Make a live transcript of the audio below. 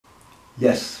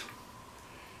Yes,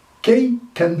 K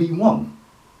can be 1.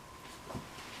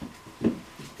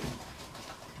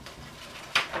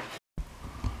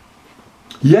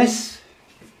 Yes,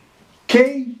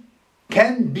 K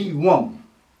can be 1.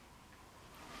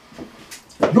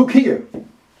 Look here.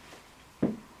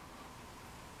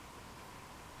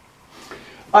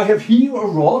 I have here a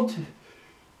rod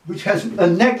which has a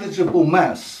negligible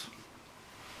mass.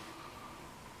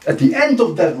 At the end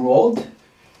of that rod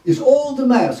is all the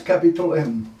mass, capital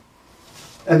M.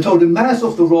 And so the mass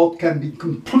of the rod can be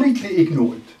completely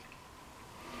ignored.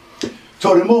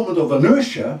 So the moment of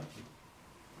inertia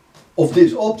of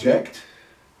this object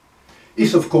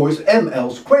is of course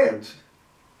ml squared.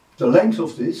 The length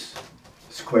of this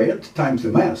squared times the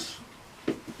mass.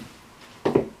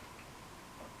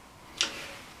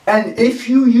 And if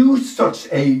you use such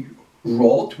a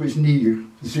rod with near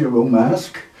zero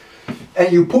mass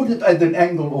and you put it at an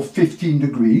angle of 15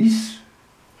 degrees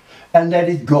and let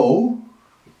it go,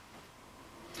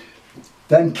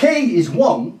 then K is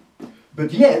 1,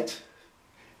 but yet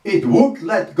it would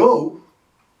let go,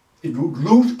 it would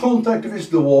lose contact with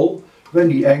the wall when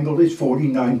the angle is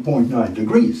 49.9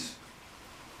 degrees.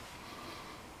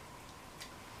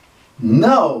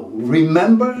 Now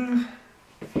remember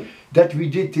that we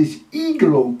did this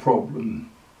igloo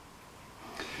problem,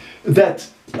 that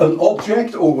an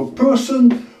object or a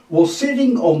person was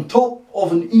sitting on top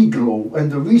of an igloo, and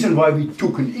the reason why we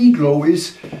took an igloo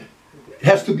is it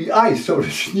has to be ice, so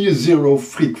it's near zero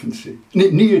frequency,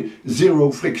 near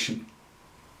zero friction.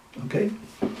 Okay?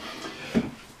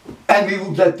 And we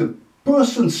would let the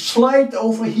person slide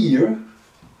over here.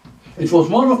 It was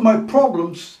one of my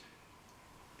problems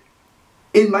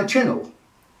in my channel.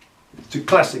 It's a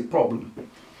classic problem.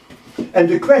 And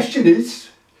the question is,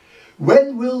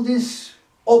 when will this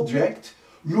object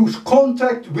lose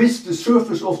contact with the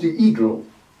surface of the igloo?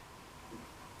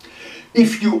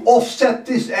 If you offset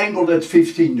this angle at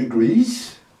 15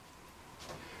 degrees,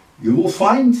 you will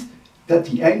find that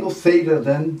the angle theta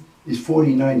then is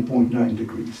 49.9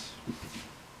 degrees.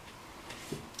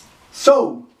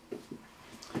 So,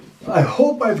 I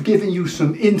hope I've given you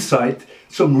some insight,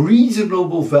 some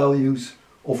reasonable values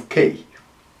of K.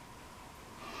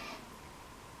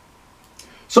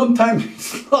 Sometimes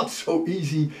it's not so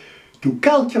easy to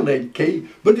calculate K,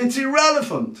 but it's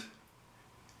irrelevant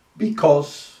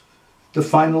because the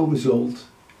final result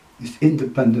is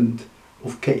independent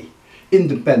of K.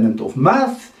 Independent of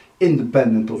mass,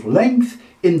 independent of length,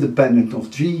 independent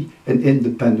of G, and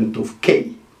independent of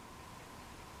K.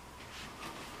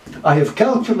 I have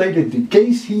calculated the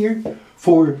case here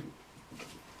for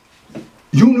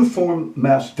uniform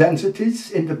mass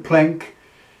densities in the Planck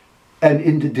and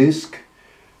in the disk,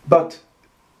 but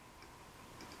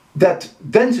that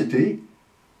density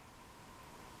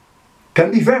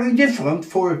can be very different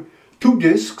for two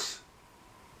disks,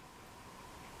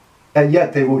 and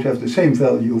yet they would have the same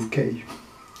value of K,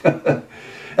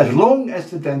 as long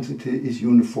as the density is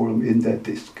uniform in that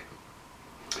disk.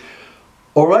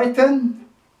 Alright then,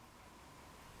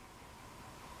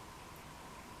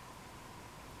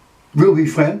 we'll be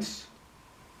friends.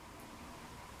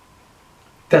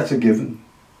 That's a given.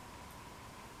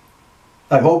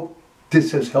 I hope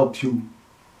this has helped you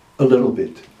a little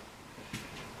bit.